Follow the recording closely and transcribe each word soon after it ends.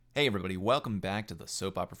Hey everybody, welcome back to the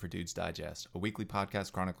Soap Opera for Dudes Digest, a weekly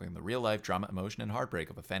podcast chronicling the real-life drama, emotion, and heartbreak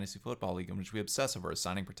of a fantasy football league in which we obsess over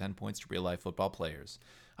assigning pretend points to real-life football players.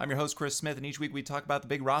 I'm your host, Chris Smith, and each week we talk about the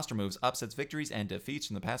big roster moves, upsets, victories, and defeats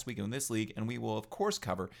from the past week in this league, and we will of course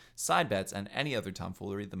cover side bets and any other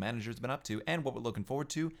tomfoolery the manager's been up to, and what we're looking forward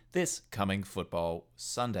to this coming football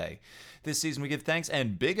Sunday. This season we give thanks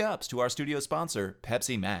and big ups to our studio sponsor,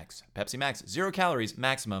 Pepsi Max. Pepsi Max, 0 calories,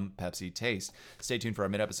 maximum Pepsi taste. Stay tuned for our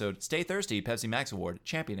mid-episode Stay Thirsty Pepsi Max Award,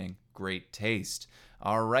 championing great taste.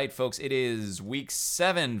 All right, folks, it is week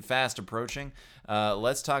 7 fast approaching.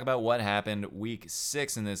 Let's talk about what happened week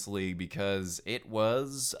 6 in this league because it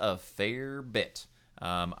was a fair bit.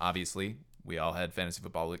 Obviously, we all had fantasy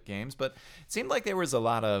football games, but it seemed like there was a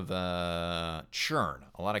lot of churn,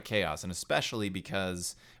 a lot of chaos, and especially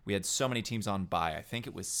because we had so many teams on bye. I think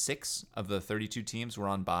it was 6 of the 32 teams were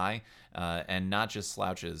on bye, and not just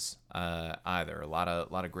slouches either. A lot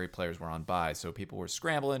of great players were on bye, so people were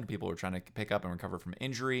scrambling, people were trying to pick up and recover from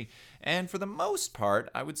injury, and for the most part,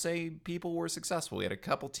 I would say people were successful. We had a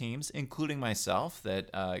couple teams, including myself,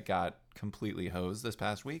 that got completely hosed this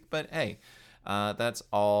past week, but hey, that's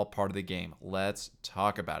all part of the game. Let's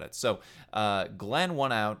talk about it. So, Glenn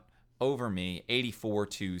won out over me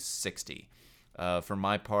 84-60. For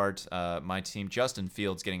my part, my team, Justin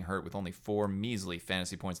Fields getting hurt with only 4 measly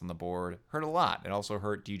fantasy points on the board, hurt a lot. It also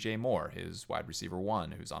hurt DJ Moore, his wide receiver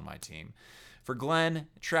 1, who's on my team. For Glenn,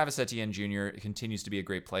 Travis Etienne Jr. continues to be a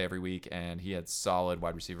great play every week, and he had solid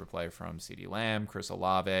wide receiver play from CeeDee Lamb, Chris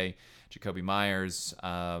Olave, Jacoby Myers.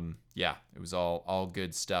 Yeah, it was all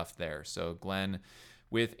good stuff there. So Glenn,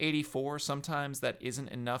 with 84, sometimes that isn't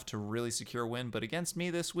enough to really secure a win, but against me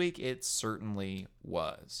this week, it certainly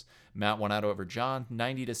was. Matt won out over John,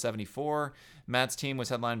 90-74. Matt's team was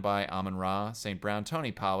headlined by Amon-Ra, St. Brown,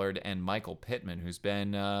 Tony Pollard, and Michael Pittman, who's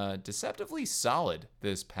been deceptively solid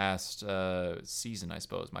this past season, I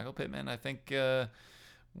suppose. Michael Pittman, I think,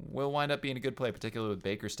 will wind up being a good play, particularly with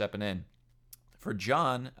Baker stepping in. For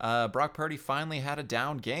John, Brock Purdy finally had a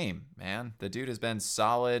down game, man. The dude has been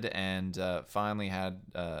solid and finally had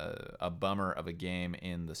a bummer of a game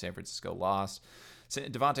in the San Francisco loss.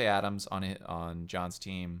 Devontae Adams on John's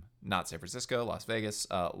team, not San Francisco, Las Vegas,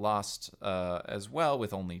 lost as well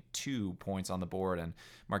with only 2 points on the board, and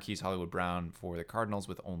Marquise Hollywood Brown for the Cardinals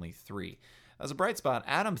with only 3. As a bright spot,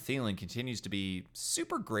 Adam Thielen continues to be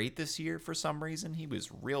super great this year for some reason. He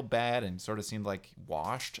was real bad and sort of seemed like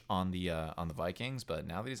washed on the Vikings, but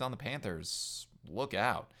now that he's on the Panthers, look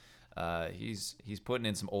out. He's putting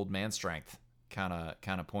in some old man strength kind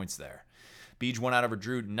of points there. Beej won out over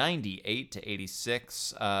Drew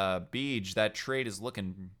 98-86. Beej, that trade is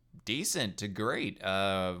looking decent to great.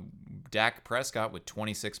 Dak Prescott with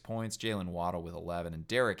 26 points, Jalen Waddle with 11, and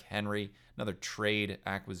Derrick Henry, another trade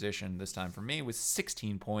acquisition this time for me, with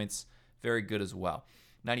 16 points. Very good as well.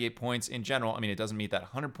 98 points in general. I mean, it doesn't meet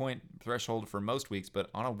that 100-point threshold for most weeks,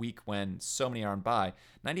 but on a week when so many are on bye,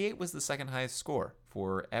 98 was the second highest score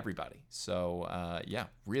for everybody. So, yeah,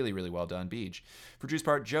 really, really well done, Beej. For Drew's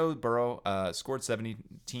part, Joe Burrow scored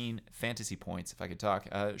 17 fantasy points, if I could talk,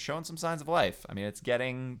 showing some signs of life. I mean, it's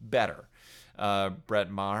getting better.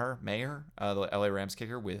 Brett Maher, the LA Rams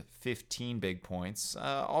kicker, with 15 big points.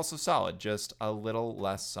 Also solid, just a little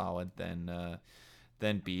less solid than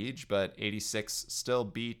Beej, but 86 still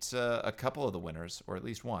beat a couple of the winners, or at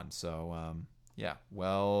least one. So, yeah,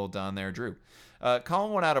 well done there, Drew.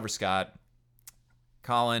 Colin went out over Scott.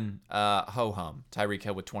 Colin, ho-hum. Tyreek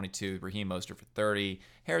Hill with 22, Raheem Mostert for 30,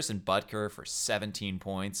 Harrison Butker for 17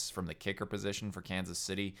 points from the kicker position for Kansas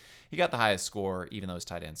City. He got the highest score, even though his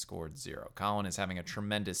tight end scored 0. Colin is having a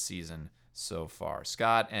tremendous season so far.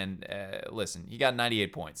 Scott, and listen, he got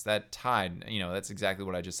 98 points. That tied, that's exactly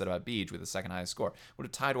what I just said about Beej with the second highest score. Would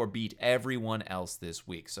have tied or beat everyone else this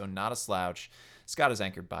week, so not a slouch. Scott is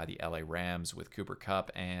anchored by the LA Rams with Cooper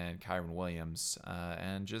Kupp and Kyren Williams,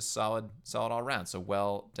 and just solid all around. So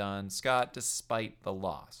well done, Scott, despite the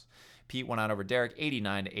loss. Pete went out over Derek,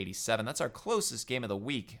 89-87. That's our closest game of the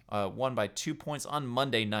week, won by 2 points on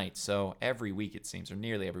Monday night. So every week, it seems, or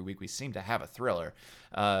nearly every week, we seem to have a thriller.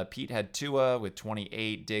 Pete had Tua with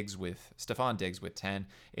 28, Stephon Diggs with 10,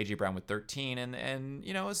 A.J. Brown with 13, and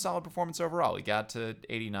a solid performance overall. He got to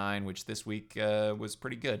 89, which this week was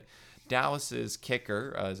pretty good. Dallas's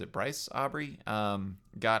kicker, is it Bryce Aubrey,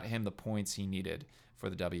 got him the points he needed for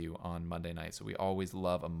the W on Monday night. So we always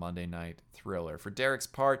love a Monday night thriller. For Derek's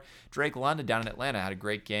part, Drake London down in Atlanta had a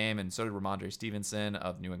great game, and so did Ramondre Stevenson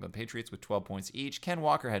of New England Patriots with 12 points each. Ken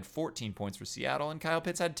Walker had 14 points for Seattle, and Kyle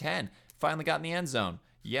Pitts had 10. Finally got in the end zone.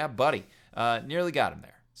 Yeah, buddy. Nearly got him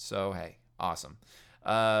there. So, hey, awesome.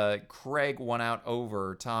 Craig won out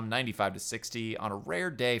over Tom 95-60 on a rare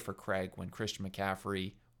day for Craig when Christian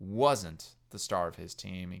McCaffrey wasn't the star of his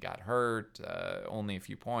team. He got hurt, only a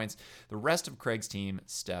few points. The rest of Craig's team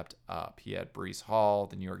stepped up. He had Breece Hall,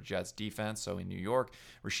 the New York Jets defense, so in New York,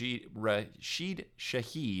 Rashid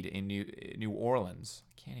Shaheed in New Orleans.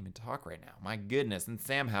 I can't even talk right now. My goodness. And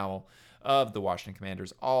Sam Howell of the Washington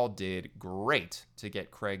Commanders all did great to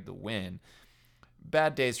get Craig the win.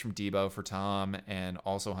 Bad days from Debo for Tom, and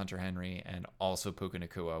also Hunter Henry, and also Puka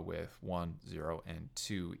Nacua with 1, 0, and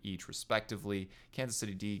 2 each respectively. Kansas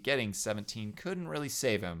City D getting 17 couldn't really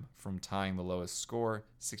save him from tying the lowest score,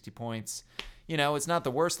 60 points. You know, it's not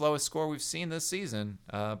the worst lowest score we've seen this season,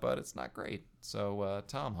 but it's not great. So,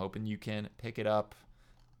 Tom, hoping you can pick it up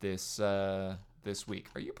this week.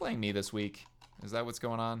 Are you playing me this week? Is that what's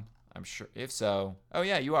going on? I'm sure. If so, oh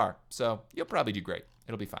yeah, you are. So you'll probably do great.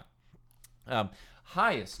 It'll be fine.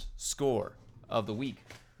 Highest score of the week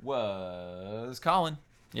was Colin.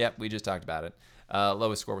 Yep, we just talked about it.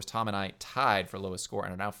 Lowest score was Tom and I tied for lowest score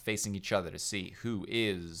and are now facing each other to see who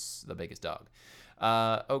is the biggest dog.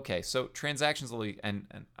 Okay, so transactions, and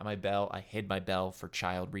my bell, I hid my bell for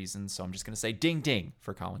child reasons, so I'm just going to say ding ding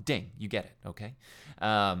for Colin. Ding, you get it, okay?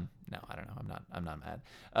 No, I don't know. I'm not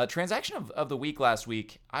mad. Transaction of the week last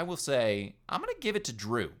week, I will say I'm going to give it to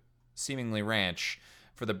Drew, Seemingly Ranch,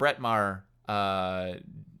 for the Brett Maher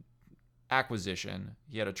acquisition.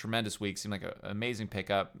 He had a tremendous week. Seemed like an amazing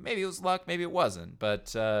pickup. Maybe it was luck, maybe it wasn't, but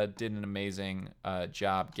did an amazing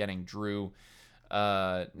job getting Drew,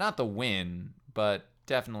 not the win, but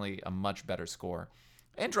definitely a much better score,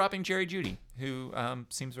 and dropping Jerry Jeudy, who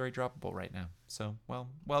seems very droppable right now. So,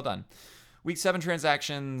 well done. Week 7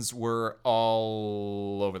 transactions were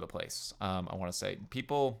all over the place. I want to say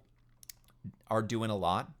people are doing a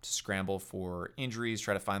lot to scramble for injuries,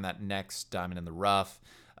 try to find that next diamond in the rough,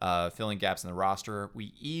 filling gaps in the roster.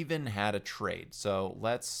 We even had a trade. So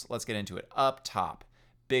let's get into it. Up top,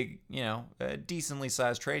 big, decently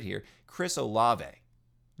sized trade here. Chris Olave,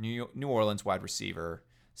 New Orleans wide receiver,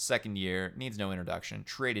 second year, needs no introduction.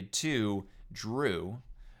 Traded to Drew,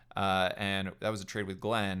 and that was a trade with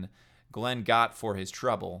Glenn. Glenn got for his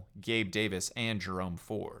trouble Gabe Davis and Jerome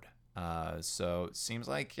Ford. So it seems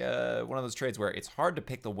like one of those trades where it's hard to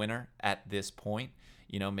pick the winner at this point.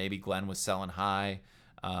 Maybe Glenn was selling high.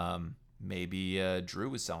 Maybe Drew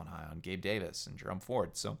was selling high on Gabe Davis and Jerome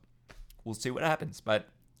Ford. So we'll see what happens. But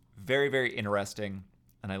very, very interesting.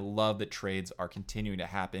 And I love that trades are continuing to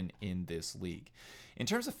happen in this league. In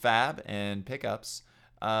terms of fab and pickups,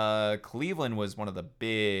 Cleveland was one of the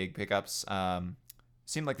big pickups.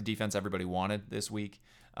 Seemed like the defense everybody wanted this week.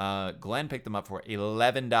 Glenn picked them up for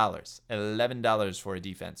 $11. $11 for a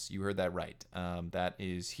defense. You heard that right. That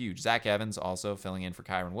is huge. Zach Evans, also filling in for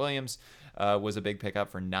Kyron Williams, was a big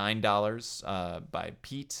pickup for $9 by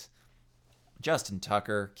Pete. Justin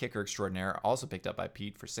Tucker, kicker extraordinaire, also picked up by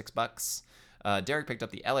Pete for $6. Derek picked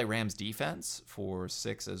up the LA Rams defense for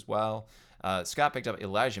 $6 as well. Scott picked up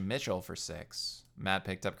Elijah Mitchell for $6. Matt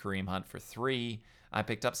picked up Kareem Hunt for $3. I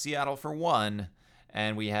picked up Seattle for $1.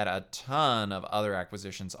 And we had a ton of other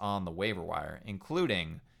acquisitions on the waiver wire,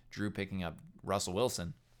 including Drew picking up Russell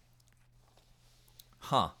Wilson.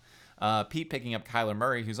 Pete picking up Kyler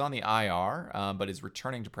Murray, who's on the IR, but is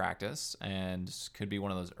returning to practice and could be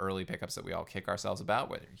one of those early pickups that we all kick ourselves about,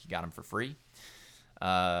 whether he got him for free.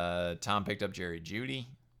 Tom picked up Jerry Jeudy.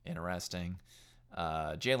 Interesting.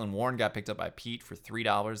 Jaylen Warren got picked up by Pete for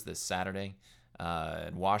 $3 this Saturday.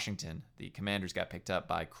 In Washington, the Commanders got picked up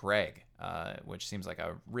by Craig, which seems like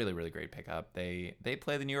a really, really great pickup. They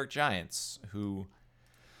play the New York Giants, who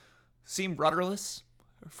seem rudderless,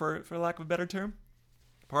 for lack of a better term.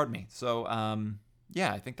 Pardon me. So,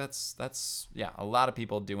 I think that's a lot of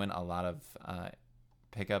people doing a lot of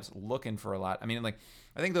pickups, looking for a lot. I mean,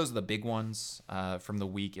 I think those are the big ones from the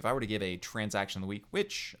week. If I were to give a transaction of the week,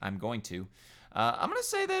 which I'm going to, I'm going to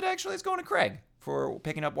say that actually it's going to Craig for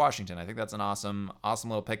picking up Washington. I think that's an awesome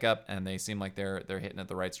little pickup, and they seem like they're hitting at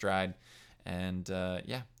the right stride. And I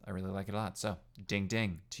really like it a lot. So ding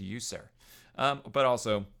ding to you, sir. But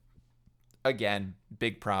also, again,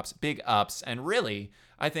 big props, big ups, and really,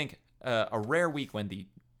 I think a rare week when the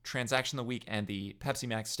transaction of the week and the Pepsi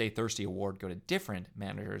Max Stay Thirsty Award go to different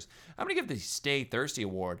managers. I'm going to give the Stay Thirsty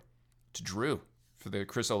Award to Drew for the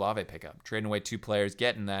Chris Olave pickup. Trading away 2 players,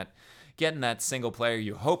 getting that single player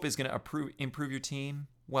you hope is going to improve your team.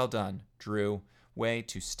 Well done, Drew. Way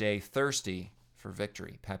to stay thirsty for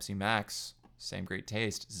victory. Pepsi Max, same great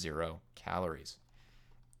taste, 0 calories.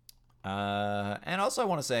 And also I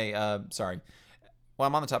want to say, while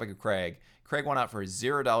I'm on the topic of Craig went out for a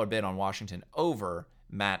 $0 bid on Washington over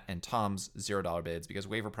Matt and Tom's $0 bids because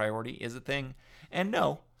waiver priority is a thing. And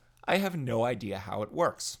no, I have no idea how it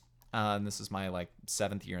works. And this is my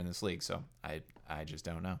 7th year in this league, so I just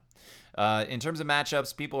don't know. In terms of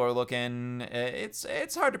matchups, people are looking.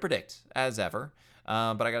 It's hard to predict as ever,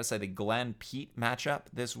 but I gotta say the Glenn Pete matchup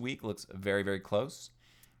this week looks very, very close.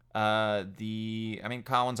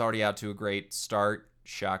 Colin's already out to a great start.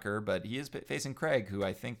 Shocker, but he is facing Craig, who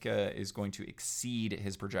I think is going to exceed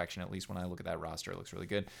his projection, at least when I look at that roster. It looks really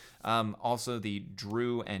good. Also, the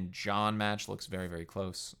Drew and John match looks very, very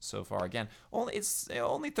close so far. Again,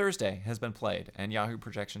 only Thursday has been played, and Yahoo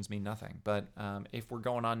projections mean nothing. But if we're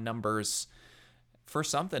going on numbers for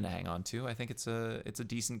something to hang on to, I think it's a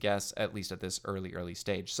decent guess, at least at this early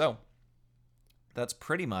stage. So that's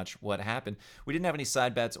pretty much what happened. We didn't have any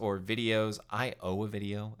side bets or videos. I owe a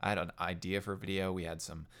video. I had an idea for a video. We had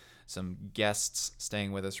some guests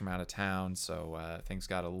staying with us from out of town, so things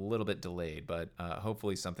got a little bit delayed, but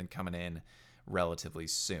hopefully something coming in relatively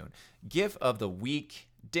soon. GIF of the week,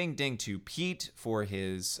 ding ding to Pete for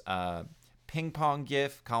his ping pong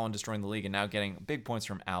GIF. Colin destroying the league and now getting big points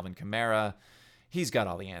from Alvin Kamara. He's got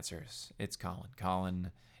all the answers. It's Colin.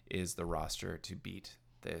 Colin is the roster to beat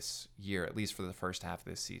this year, at least for the first half of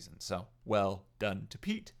this season. So, well done to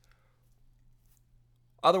Pete.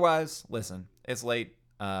 Otherwise, listen, it's late.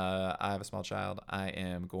 I have a small child. I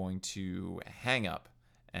am going to hang up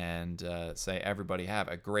and say, everybody have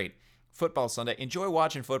a great football Sunday. Enjoy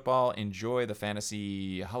watching football. Enjoy the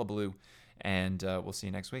fantasy hullabaloo. And we'll see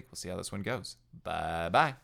you next week. We'll see how this one goes. Bye-bye.